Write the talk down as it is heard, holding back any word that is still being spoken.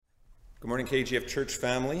Good morning, KGF Church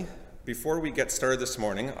family. Before we get started this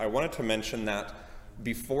morning, I wanted to mention that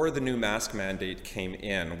before the new mask mandate came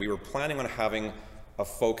in, we were planning on having a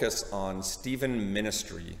focus on Stephen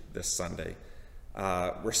Ministry this Sunday.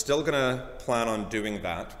 We're still going to plan on doing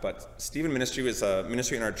that, but Stephen Ministry is a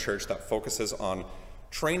ministry in our church that focuses on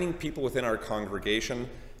training people within our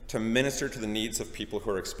congregation to minister to the needs of people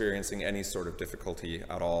who are experiencing any sort of difficulty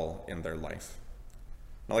at all in their life.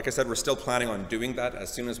 Now, like I said, we're still planning on doing that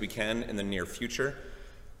as soon as we can in the near future.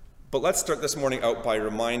 But let's start this morning out by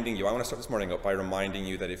reminding you,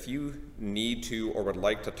 that if you need to or would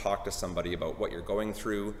like to talk to somebody about what you're going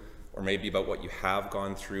through, or maybe about what you have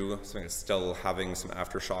gone through, something that's still having some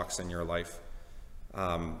aftershocks in your life,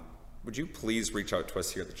 would you please reach out to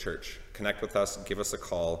us here at the church? Connect with us, give us a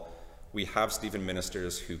call. We have Stephen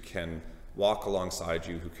ministers who can walk alongside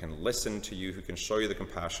you, who can listen to you, who can show you the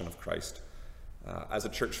compassion of Christ. As a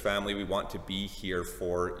church family, we want to be here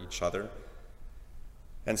for each other.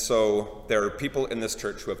 And so there are people in this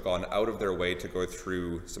church who have gone out of their way to go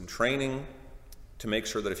through some training to make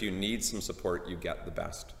sure that if you need some support, you get the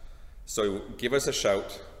best. So give us a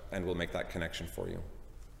shout and we'll make that connection for you.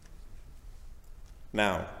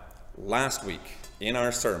 Now, last week in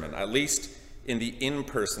our sermon, at least in the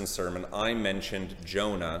in-person sermon, I mentioned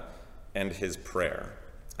Jonah and his prayer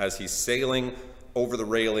as he's sailing over the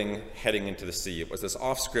railing heading into the sea. It was this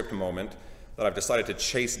off-script moment that I've decided to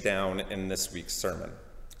chase down in this week's sermon.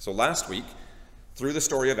 So last week, through the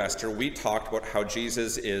story of Esther, we talked about how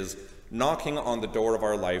Jesus is knocking on the door of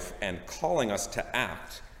our life and calling us to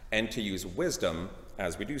act and to use wisdom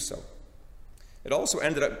as we do so. It also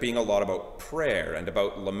ended up being a lot about prayer and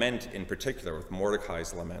about lament in particular, with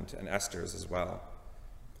Mordecai's lament and Esther's as well.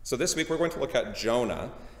 So this week we're going to look at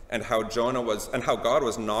Jonah and how God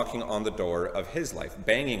was knocking on the door of his life,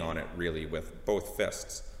 banging on it really with both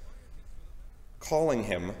fists, calling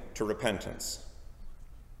him to repentance.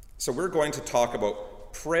 So we're going to talk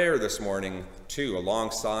about prayer this morning too,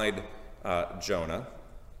 alongside Jonah.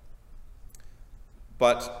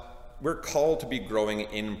 But we're called to be growing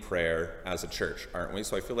in prayer as a church, aren't we?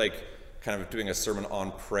 So I feel like kind of doing a sermon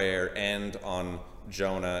on prayer and on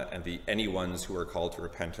Jonah and the anyones who are called to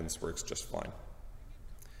repentance works just fine.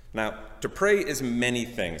 Now, to pray is many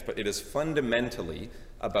things, but it is fundamentally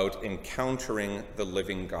about encountering the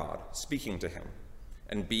living God, speaking to him,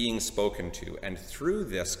 and being spoken to, and through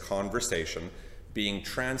this conversation, being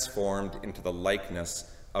transformed into the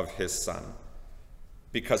likeness of his Son.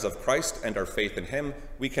 Because of Christ and our faith in him,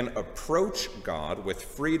 we can approach God with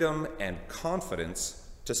freedom and confidence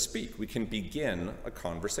to speak. We can begin a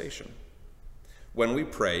conversation. When we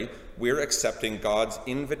pray, we're accepting God's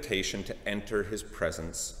invitation to enter his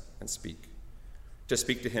presence and speak. To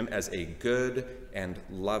speak to him as a good and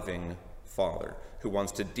loving Father who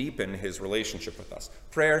wants to deepen his relationship with us.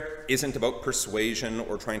 Prayer isn't about persuasion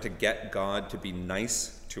or trying to get God to be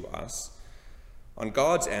nice to us. On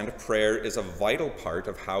God's end, prayer is a vital part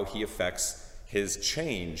of how he affects his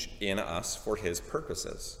change in us for his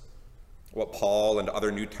purposes. What Paul and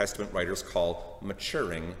other New Testament writers call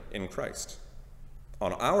maturing in Christ.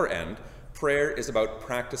 On our end, prayer is about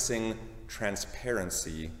practicing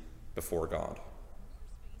transparency before God.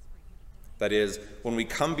 That is, when we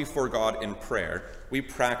come before God in prayer, we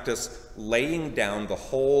practice laying down the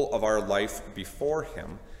whole of our life before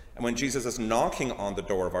him. And when Jesus is knocking on the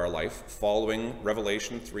door of our life, following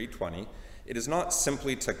Revelation 3:20, it is not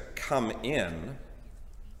simply to come in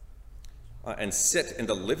and sit in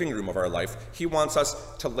the living room of our life. He wants us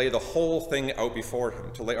to lay the whole thing out before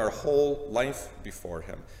him, to lay our whole life before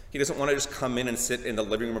him. He doesn't want to just come in and sit in the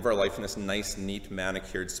living room of our life in this nice, neat,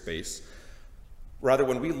 manicured space. Rather,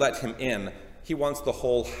 when we let him in, he wants the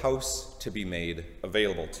whole house to be made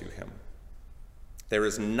available to him. There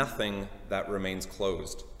is nothing that remains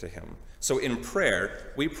closed to him. So in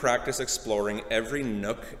prayer, we practice exploring every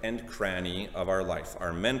nook and cranny of our life,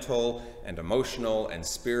 our mental and emotional and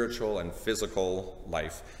spiritual and physical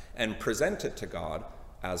life, and present it to God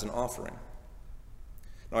as an offering.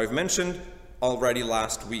 Now, I've mentioned already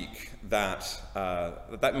last week that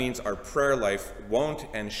that means our prayer life won't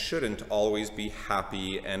and shouldn't always be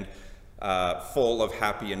happy and full of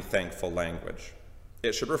happy and thankful language.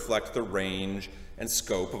 It should reflect the range and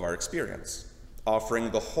scope of our experience,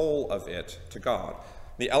 offering the whole of it to God.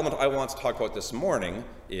 The element I want to talk about this morning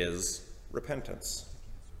is repentance.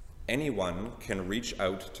 Anyone can reach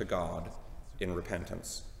out to God in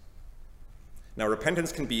repentance. Now,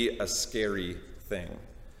 repentance can be a scary thing.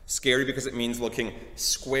 Scary because it means looking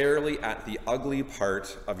squarely at the ugly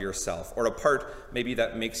part of yourself, or a part maybe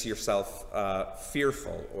that makes yourself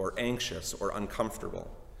fearful or anxious or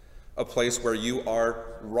uncomfortable. A place where you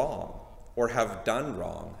are wrong or have done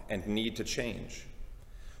wrong and need to change.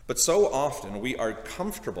 But so often we are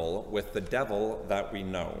comfortable with the devil that we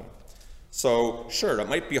know. So sure, it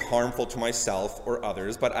might be harmful to myself or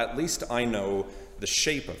others, but at least I know the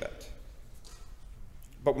shape of it.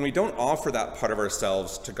 But when we don't offer that part of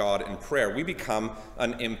ourselves to God in prayer, we become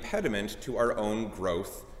an impediment to our own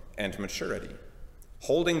growth and maturity.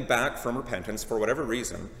 Holding back from repentance for whatever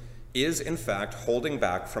reason is in fact holding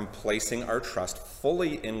back from placing our trust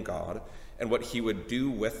fully in God and what he would do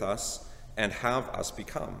with us and have us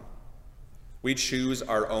become. We choose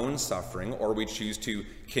our own suffering, or we choose to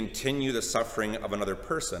continue the suffering of another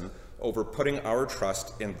person over putting our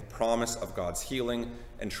trust in the promise of God's healing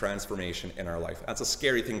and transformation in our life. That's a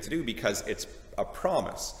scary thing to do because it's a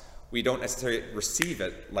promise. We don't necessarily receive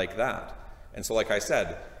it like that. And so, like I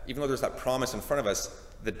said, even though there's that promise in front of us,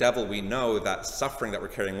 the devil, we know that suffering that we're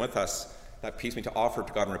carrying with us, that peace we need to offer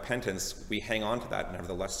to God in repentance, we hang on to that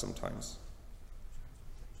nevertheless sometimes.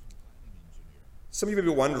 Some of you may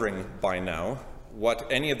be wondering by now what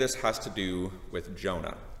any of this has to do with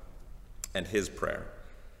Jonah and his prayer.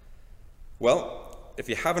 Well, if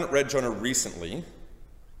you haven't read Jonah recently,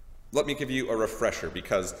 let me give you a refresher,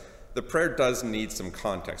 because the prayer does need some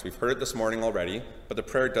context. We've heard it this morning already, but the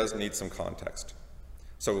prayer does need some context.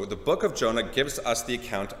 So the book of Jonah gives us the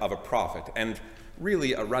account of a prophet, and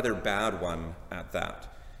really a rather bad one at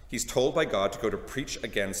that. He's told by God to go to preach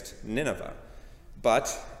against Nineveh,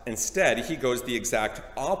 but instead he goes the exact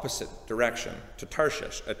opposite direction to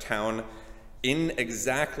Tarshish, a town in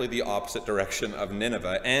exactly the opposite direction of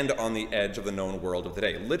Nineveh and on the edge of the known world of the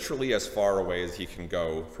day. Literally as far away as he can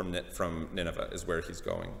go from Nineveh is where he's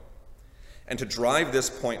going. And to drive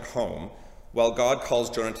this point home, while God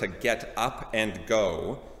calls Jonah to get up and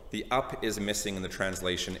go, the up is missing in the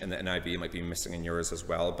translation in the NIV. It might be missing in yours as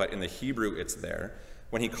well, but in the Hebrew it's there.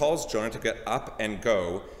 When he calls Jonah to get up and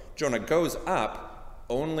go, Jonah goes up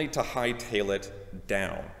only to hightail it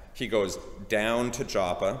down. He goes down to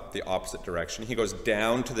Joppa, the opposite direction. He goes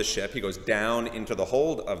down to the ship. He goes down into the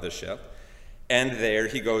hold of the ship. And there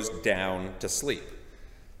he goes down to sleep.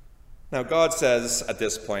 Now God says at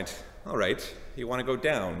this point, all right, you want to go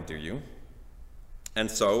down, do you?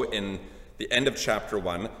 And so in the end of chapter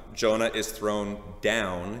 1, Jonah is thrown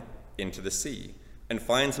down into the sea and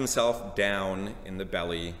finds himself down in the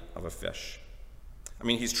belly of a fish. I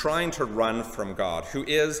mean, he's trying to run from God, who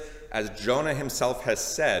is, as Jonah himself has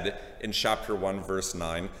said in chapter 1, verse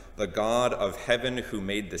 9, the God of heaven who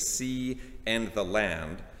made the sea and the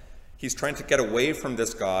land. He's trying to get away from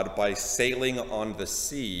this God by sailing on the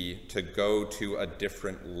sea to go to a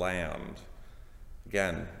different land.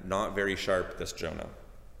 Again, not very sharp, this Jonah.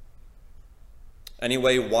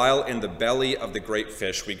 Anyway, while in the belly of the great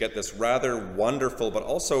fish, we get this rather wonderful but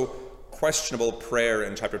also questionable prayer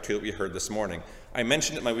in chapter 2 that we heard this morning. I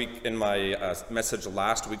mentioned it in my message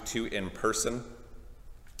last week too in person.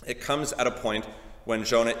 It comes at a point when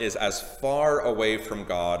Jonah is as far away from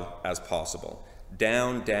God as possible.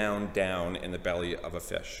 Down, down, down in the belly of a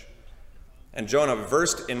fish. And Jonah,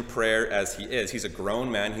 versed in prayer as he is, he's a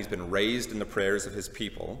grown man, he's been raised in the prayers of his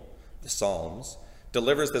people, the Psalms,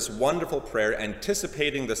 delivers this wonderful prayer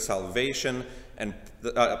anticipating the salvation and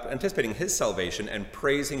anticipating his salvation and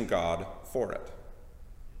praising God for it.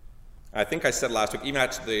 I think I said last week, even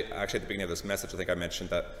actually at the beginning of this message, I think I mentioned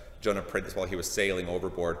that Jonah prayed this while he was sailing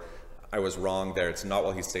overboard. I was wrong there. It's not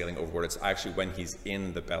while he's sailing overboard. It's actually when he's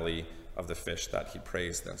in the belly of the fish that he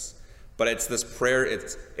prays this. But it's this prayer,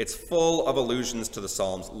 it's full of allusions to the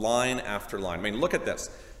Psalms, line after line. I mean, look at this.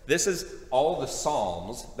 This is all the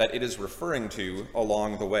Psalms that it is referring to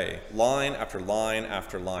along the way. Line after line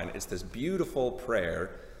after line. It's this beautiful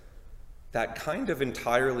prayer that kind of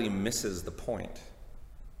entirely misses the point.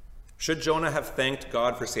 Should Jonah have thanked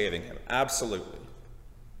God for saving him? Absolutely.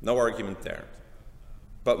 No argument there.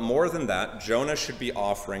 But more than that, Jonah should be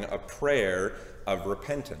offering a prayer of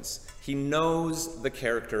repentance. He knows the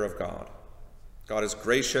character of God. God is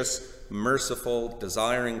gracious, merciful,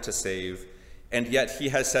 desiring to save, and yet he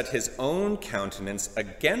has set his own countenance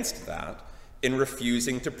against that in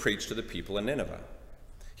refusing to preach to the people in Nineveh.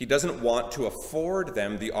 He doesn't want to afford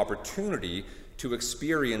them the opportunity to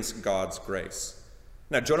experience God's grace.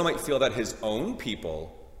 Now, Jonah might feel that his own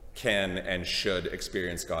people can and should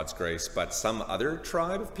experience God's grace, but some other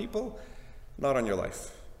tribe of people, not on your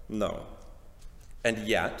life. No. And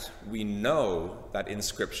yet, we know that in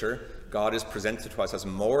Scripture, God is presented to us as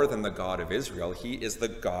more than the God of Israel. He is the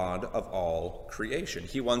God of all creation.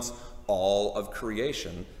 He wants all of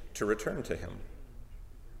creation to return to him.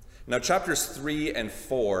 Now, chapters 3 and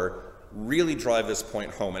 4 really drive this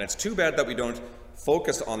point home, and it's too bad that we don't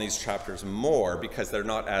focus on these chapters more because they're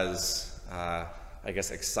not as I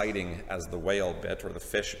guess, exciting as the whale bit or the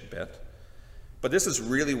fish bit. But this is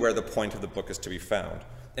really where the point of the book is to be found.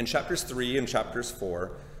 In chapters 3 and chapters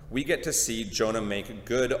 4, we get to see Jonah make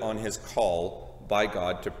good on his call by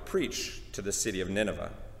God to preach to the city of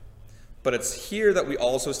Nineveh. But it's here that we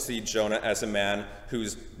also see Jonah as a man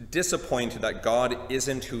who's disappointed that God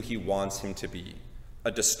isn't who he wants him to be,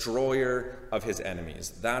 a destroyer of his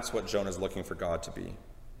enemies. That's what Jonah's looking for God to be.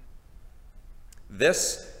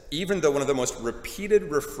 This, even though one of the most repeated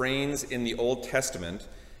refrains in the Old Testament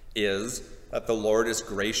is that the Lord is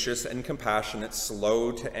gracious and compassionate,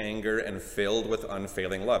 slow to anger, and filled with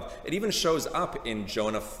unfailing love. It even shows up in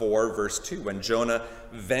Jonah 4, verse 2, when Jonah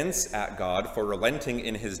vents at God for relenting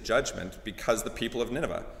in his judgment because the people of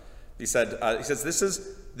Nineveh. He says,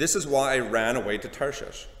 this is why I ran away to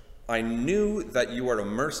Tarshish. I knew that you are a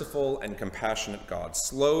merciful and compassionate God,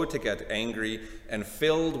 slow to get angry and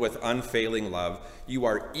filled with unfailing love. You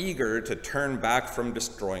are eager to turn back from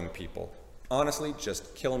destroying people. Honestly,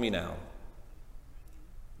 just kill me now.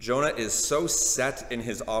 Jonah is so set in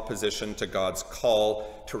his opposition to God's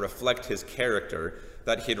call to reflect his character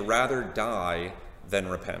that he'd rather die than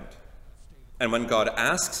repent. And when God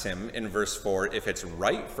asks him in verse 4 if it's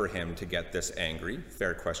right for him to get this angry,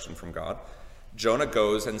 fair question from God, Jonah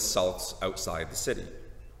goes and sulks outside the city.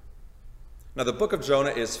 Now, the book of Jonah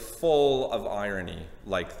is full of irony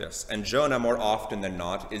like this, and Jonah, more often than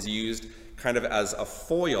not, is used kind of as a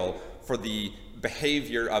foil for the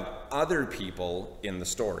behavior of other people in the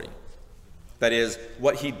story. That is,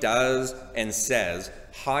 what he does and says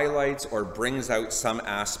highlights or brings out some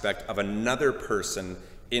aspect of another person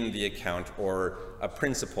in the account, or a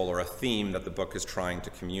principle or a theme that the book is trying to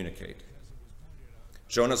communicate.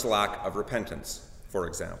 Jonah's lack of repentance, for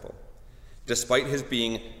example. Despite his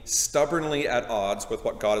being stubbornly at odds with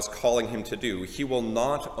what God is calling him to do, he will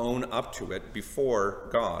not own up to it before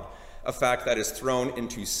God, a fact that is thrown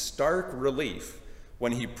into stark relief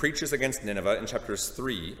when he preaches against Nineveh in chapter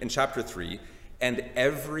 3, and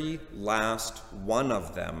every last one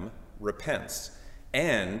of them repents.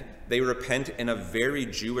 And they repent in a very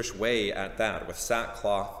Jewish way at that, with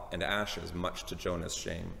sackcloth and ashes, much to Jonah's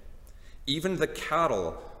shame. Even the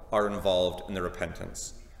cattle are involved in the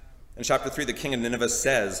repentance. In chapter 3, the king of Nineveh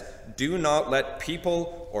says, "Do not let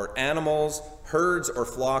people or animals, herds or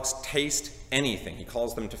flocks taste anything." He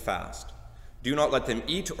calls them to fast. "Do not let them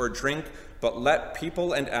eat or drink, but let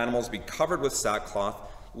people and animals be covered with sackcloth.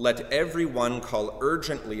 Let every one call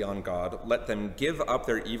urgently on God. Let them give up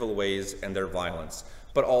their evil ways and their violence."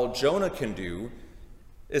 But all Jonah can do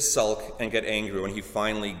is sulk and get angry when he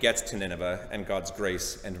finally gets to Nineveh and God's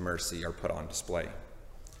grace and mercy are put on display.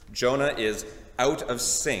 Jonah is out of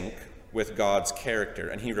sync with God's character,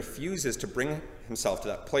 and he refuses to bring himself to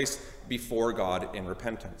that place before God in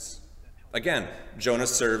repentance. Again, Jonah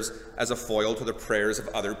serves as a foil to the prayers of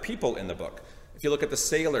other people in the book. If you look at the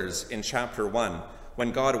sailors in chapter 1,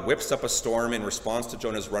 when God whips up a storm in response to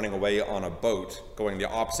Jonah's running away on a boat going the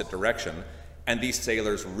opposite direction, and these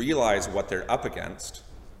sailors realize what they're up against,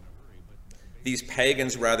 these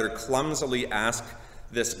pagans rather clumsily ask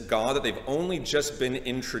this God that they've only just been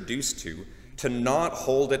introduced to not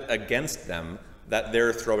hold it against them that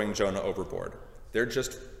they're throwing Jonah overboard. They're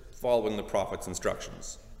just following the prophet's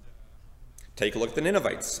instructions. Take a look at the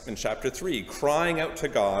Ninevites in chapter 3, crying out to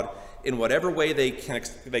God in whatever way they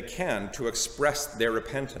can to express their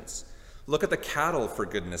repentance. Look at the cattle, for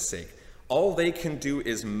goodness sake. All they can do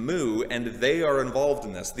is moo, and they are involved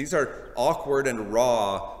in this. These are awkward and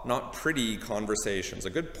raw, not pretty conversations. A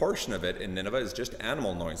good portion of it in Nineveh is just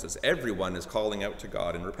animal noises. Everyone is calling out to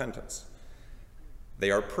God in repentance. They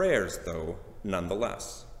are prayers, though,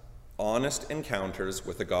 nonetheless. Honest encounters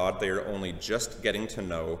with a God they are only just getting to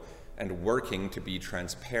know and working to be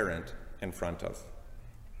transparent in front of.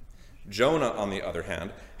 Jonah, on the other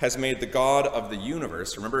hand, has made the God of the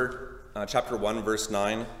universe, remember chapter 1, verse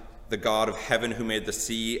 9, the God of heaven who made the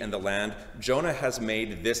sea and the land. Jonah has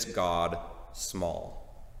made this God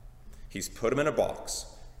small. He's put him in a box.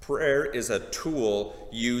 Prayer is a tool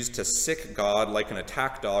used to sick God like an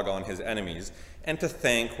attack dog on his enemies, and to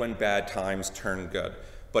thank when bad times turn good.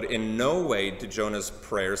 But in no way do Jonah's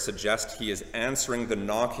prayers suggest he is answering the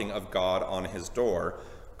knocking of God on his door,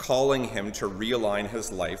 calling him to realign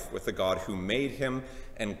his life with the God who made him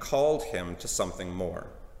and called him to something more.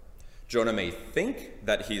 Jonah may think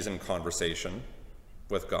that he's in conversation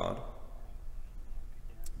with God,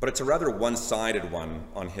 but it's a rather one-sided one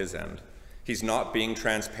on his end. He's not being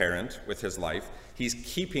transparent with his life. He's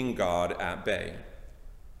keeping God at bay.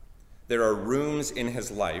 There are rooms in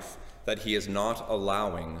his life that he is not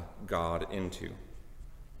allowing God into.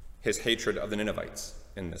 His hatred of the Ninevites,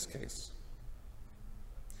 in this case.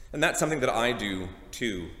 And that's something that I do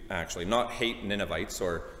too, actually. Not hate Ninevites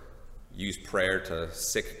or use prayer to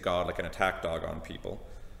sick God like an attack dog on people.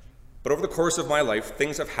 But over the course of my life,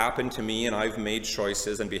 things have happened to me, and I've made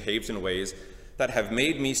choices and behaved in ways that have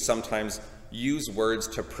made me sometimes use words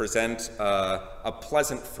to present a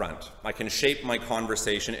pleasant front. I can shape my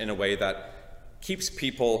conversation in a way that keeps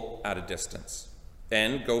people at a distance.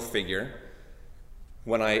 And, go figure,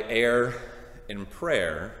 when I err in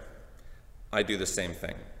prayer, I do the same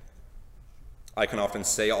thing. I can often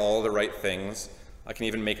say all the right things. I can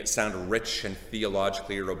even make it sound rich and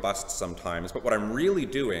theologically robust sometimes. But what I'm really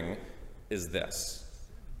doing is this.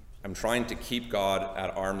 I'm trying to keep God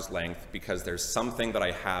at arm's length because there's something that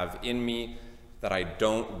I have in me that I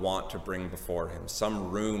don't want to bring before him,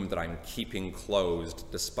 some room that I'm keeping closed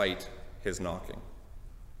despite his knocking.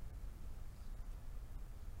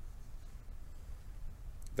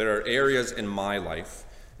 There are areas in my life,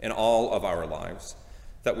 in all of our lives,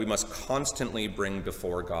 that we must constantly bring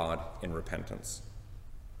before God in repentance.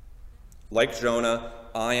 Like Jonah,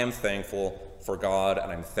 I am thankful for God,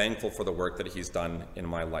 and I'm thankful for the work that he's done in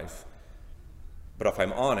my life. But if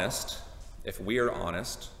I'm honest, if we are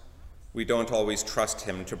honest, we don't always trust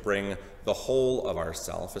him to bring the whole of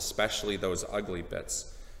ourself, especially those ugly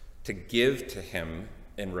bits, to give to him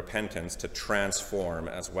in repentance, to transform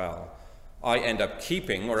as well. I end up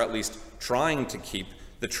keeping, or at least trying to keep,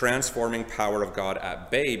 the transforming power of God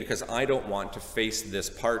at bay because I don't want to face this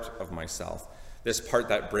part of myself, this part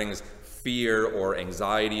that brings fear or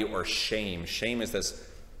anxiety or shame. Shame is this,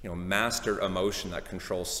 master emotion that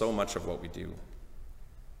controls so much of what we do.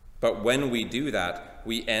 But when we do that,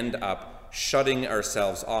 we end up shutting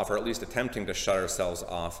ourselves off, or at least attempting to shut ourselves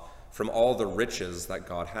off from all the riches that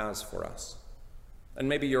God has for us. And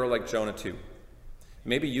maybe you're like Jonah too.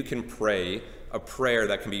 Maybe you can pray a prayer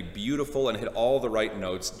that can be beautiful and hit all the right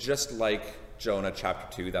notes, just like Jonah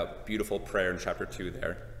chapter 2, that beautiful prayer in chapter 2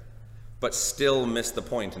 there, but still miss the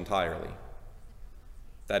point entirely.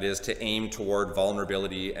 That is, to aim toward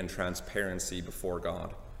vulnerability and transparency before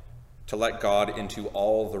God, to let God into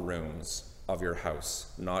all the rooms of your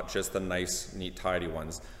house, not just the nice, neat, tidy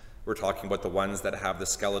ones. We're talking about the ones that have the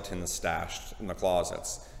skeletons stashed in the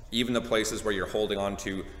closets, even the places where you're holding on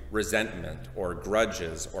to resentment or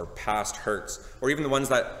grudges or past hurts, or even the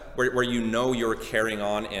ones where you're carrying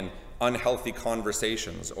on in unhealthy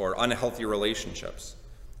conversations or unhealthy relationships,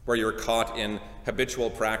 where you're caught in habitual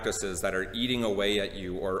practices that are eating away at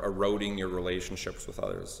you or eroding your relationships with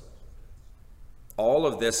others. All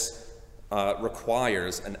of this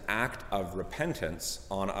requires an act of repentance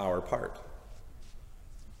on our part.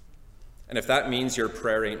 And if that means your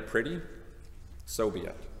prayer ain't pretty, so be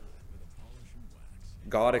it.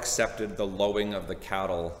 God accepted the lowing of the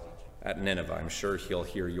cattle at Nineveh. I'm sure he'll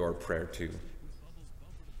hear your prayer too.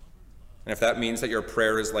 And if that means that your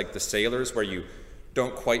prayer is like the sailors, where you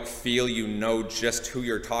don't quite feel you know just who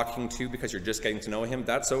you're talking to because you're just getting to know him,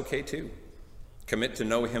 that's okay too. Commit to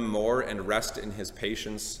know him more and rest in his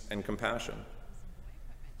patience and compassion.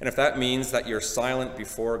 And if that means that you're silent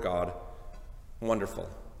before God, wonderful.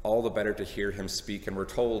 All the better to hear him speak. And we're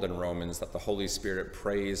told in Romans that the Holy Spirit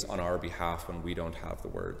prays on our behalf when we don't have the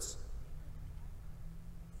words.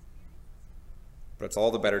 But it's all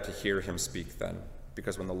the better to hear him speak then,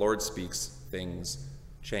 because when the Lord speaks, things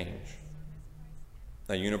change.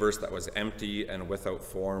 A universe that was empty and without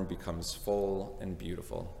form becomes full and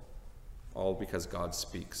beautiful, all because God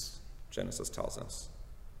speaks, Genesis tells us.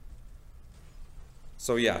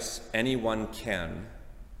 So yes, anyone can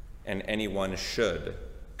and anyone should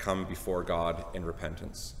come before God in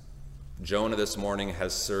repentance. Jonah this morning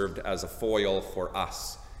has served as a foil for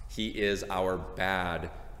us. He is our bad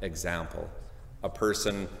example, a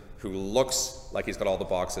person who looks like he's got all the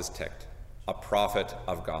boxes ticked, a prophet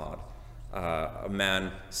of God, a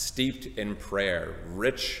man steeped in prayer,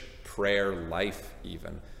 rich prayer life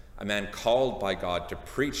even, a man called by God to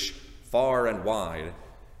preach far and wide,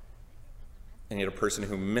 and yet a person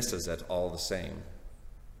who misses it all the same.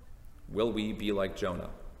 Will we be like Jonah?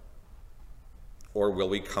 Or will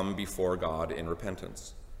we come before God in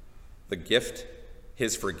repentance? The gift,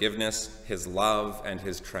 his forgiveness, his love, and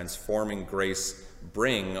his transforming grace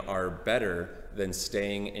bring are better than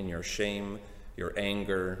staying in your shame, your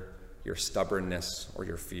anger, your stubbornness, or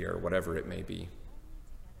your fear, whatever it may be.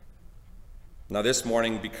 Now this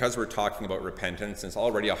morning, because we're talking about repentance, and it's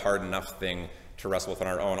already a hard enough thing to wrestle with on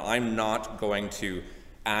our own, I'm not going to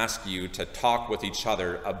ask you to talk with each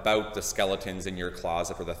other about the skeletons in your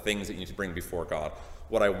closet or the things that you need to bring before God.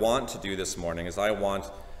 What I want to do this morning is I want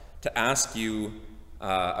to ask you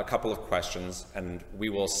a couple of questions, and we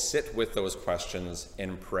will sit with those questions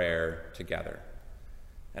in prayer together.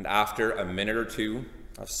 And after a minute or two,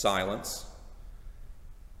 of silence,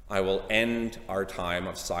 I will end our time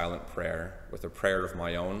of silent prayer with a prayer of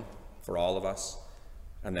my own for all of us,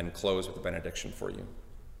 and then close with a benediction for you.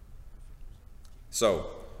 So,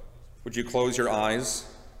 would you close your eyes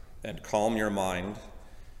and calm your mind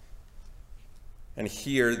and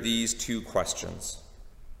hear these two questions?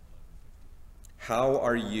 How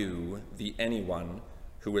are you the anyone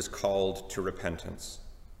who is called to repentance?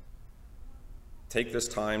 Take this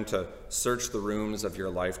time to search the rooms of your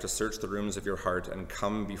life, to search the rooms of your heart, and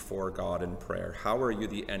come before God in prayer. How are you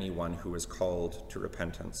the anyone who is called to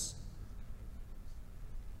repentance?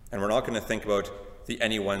 And we're not going to think about the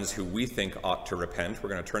anyones who we think ought to repent. We're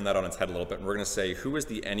going to turn that on its head a little bit, and we're going to say, who is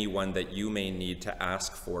the anyone that you may need to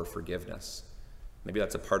ask for forgiveness? Maybe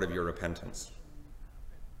that's a part of your repentance.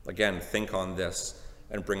 Again, think on this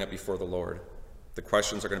and bring it before the Lord. The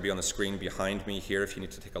questions are going to be on the screen behind me here if you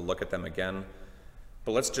need to take a look at them again.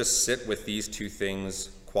 But let's just sit with these two things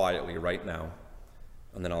quietly right now,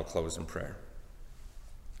 and then I'll close in prayer.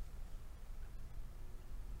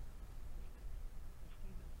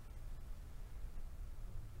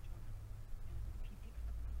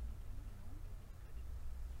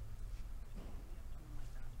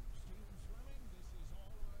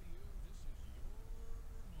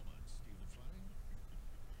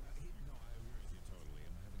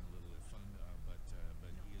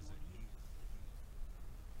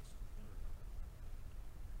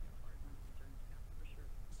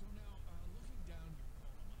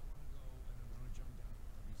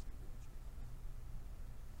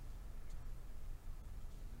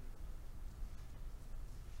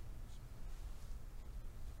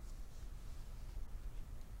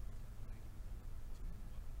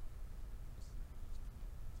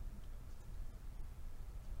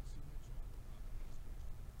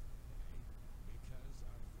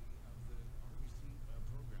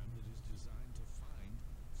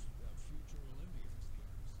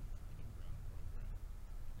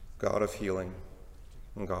 God of healing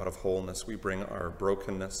and God of wholeness, we bring our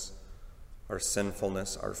brokenness, our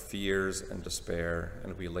sinfulness, our fears and despair,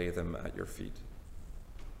 and we lay them at your feet.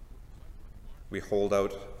 We hold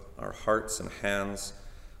out our hearts and hands.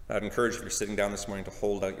 I'd encourage you, if you're sitting down this morning, to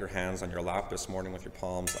hold out your hands on your lap this morning with your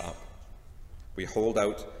palms up. We hold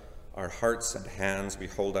out our hearts and hands, we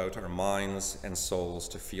hold out our minds and souls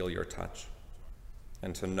to feel your touch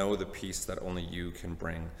and to know the peace that only you can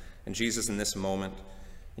bring. And Jesus, in this moment,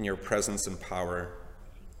 in your presence and power,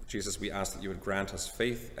 Jesus, we ask that you would grant us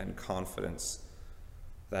faith and confidence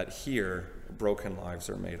that here broken lives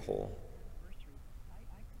are made whole.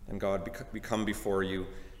 And God, we come before you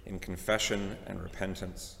in confession and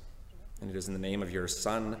repentance. And it is in the name of your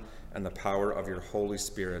Son and the power of your Holy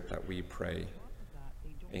Spirit that we pray.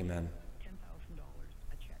 Amen.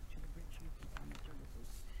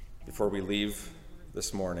 Before we leave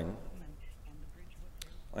this morning,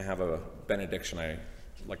 I have a benediction I'd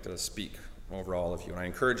like to speak over all of you. And I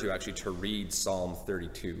encourage you actually to read Psalm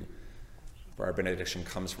 32, where our benediction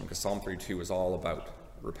comes from, because Psalm 32 is all about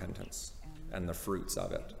repentance and the fruits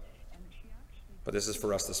of it. But this is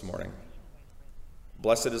for us this morning.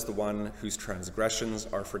 Blessed is the one whose transgressions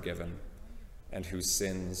are forgiven and whose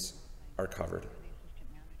sins are covered.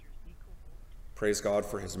 Praise God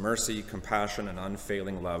for his mercy, compassion, and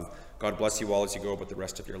unfailing love. God bless you all as you go about the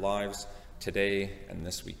rest of your lives today and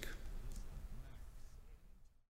this week.